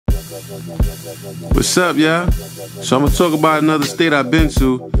What's up, y'all? So I'm gonna talk about another state I've been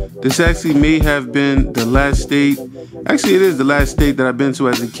to. This actually may have been the last state. Actually, it is the last state that I've been to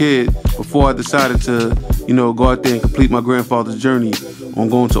as a kid before I decided to, go out there and complete my grandfather's journey on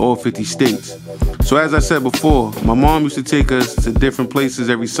going to all 50 states. So as I said before, my mom used to take us to different places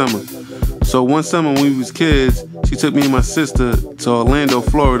every summer. So one summer when we was kids, she took me and my sister to Orlando,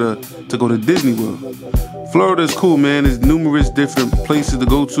 Florida to go to Disney World. Florida is cool, man. There's numerous different places to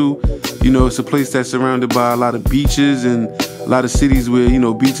go to. It's a place that's surrounded by a lot of beaches and a lot of cities where,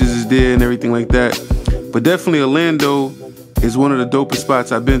 beaches is there and everything like that. But definitely Orlando is one of the dopest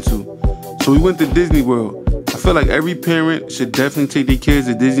spots I've been to. So we went to Disney World. I feel like every parent should definitely take their kids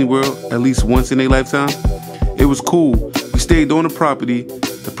to Disney World at least once in their lifetime. It was cool. We stayed on the property.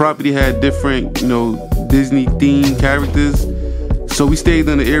 The property had different, Disney themed characters. So we stayed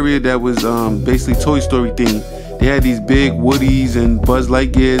in the area that was basically Toy Story themed. They had these big Woodies and Buzz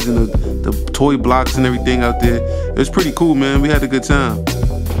Lightyears and the toy blocks and everything out there. It was pretty cool, man. We had a good time.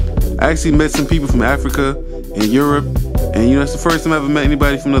 I actually met some people from Africa and Europe. And, that's the first time I ever met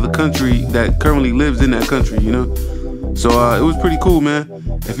anybody from another country that currently lives in that country, So it was pretty cool, man.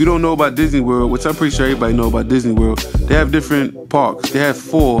 If you don't know about Disney World, which I'm pretty sure everybody know about Disney World, they have different parks. They have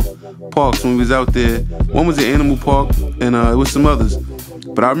 4 parks when we was out there. One was an animal park, and it was some others.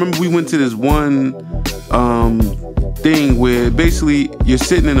 But I remember we went to this one thing where basically you're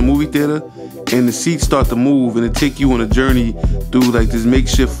sitting in a movie theater and the seats start to move and it take you on a journey through like this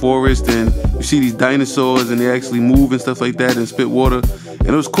makeshift forest, and you see these dinosaurs and they actually move and stuff like that and spit water. And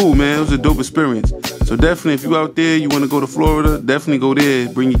it was cool, man. It was a dope experience. So definitely if you out there, you want to go to Florida, definitely go there.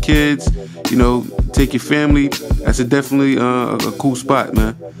 Bring your kids, take your family. That's definitely a cool spot,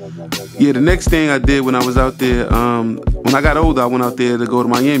 man. Yeah, the next thing I did when I was out there, when I got older, I went out there to go to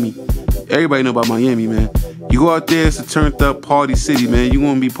Miami. Everybody know about Miami, man. You go out there, it's a turned up party city, man. You're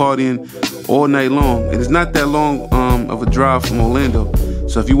going to be partying all night long. And it's not that long of a drive from Orlando.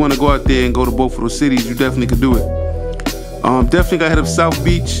 So if you want to go out there and go to both of those cities, you definitely could do it. Definitely got to hit up South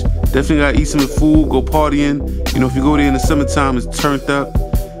Beach. Definitely got to eat some food, go partying. If you go there in the summertime, it's turned up.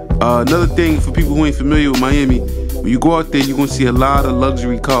 Another thing for people who ain't familiar with Miami, when you go out there, you're going to see a lot of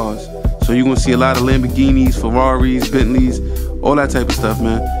luxury cars. So you're going to see a lot of Lamborghinis, Ferraris, Bentleys, all that type of stuff,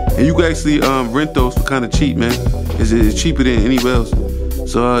 man. And you can actually rent those for kind of cheap, man. It's cheaper than anywhere else.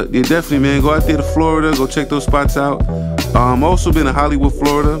 So yeah, definitely, man, go out there to Florida, go check those spots out. Also been to Hollywood,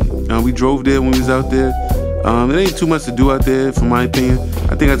 Florida. We drove there when we was out there. It ain't too much to do out there, from my opinion.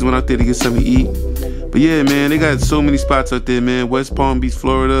 I think I just went out there to get something to eat. But yeah, man, they got so many spots out there, man. West Palm Beach,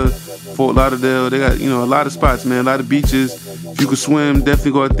 Florida, Fort Lauderdale. They got, a lot of spots, man. A lot of beaches. If you could swim,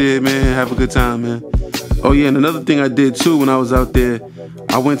 definitely go out there, man. Have a good time, man. Oh yeah, and another thing I did too when I was out there,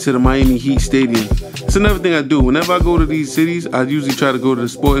 I went to the Miami Heat Stadium. It's another thing I do. Whenever I go to these cities, I usually try to go to the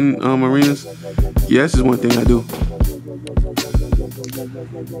sporting arenas. Yeah, that's just one thing I do.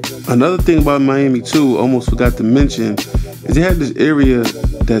 Another thing about Miami too, almost forgot to mention, is they have this area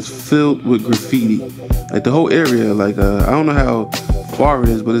that's filled with graffiti. Like the whole area, like I don't know how far it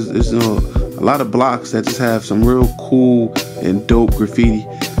is, but it's a lot of blocks that just have some real cool and dope graffiti.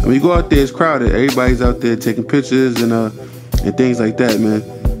 I mean, you go out there, it's crowded. Everybody's out there taking pictures and things like that, man.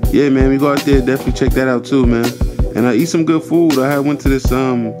 Yeah, man, we go out there, definitely check that out too, man. And I eat some good food. I went to this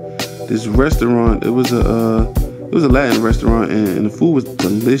this restaurant. It was a Latin restaurant, and the food was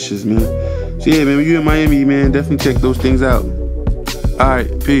delicious, man. So yeah, man, when you're in Miami, man, definitely check those things out. All right,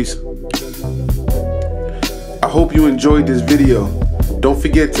 peace. I hope you enjoyed this video. Don't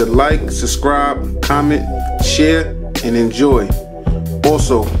forget to like, subscribe, comment, share, and enjoy.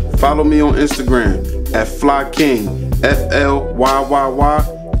 Also, follow me on Instagram at FlyKing, FLYYYKING.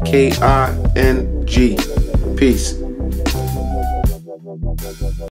 Peace.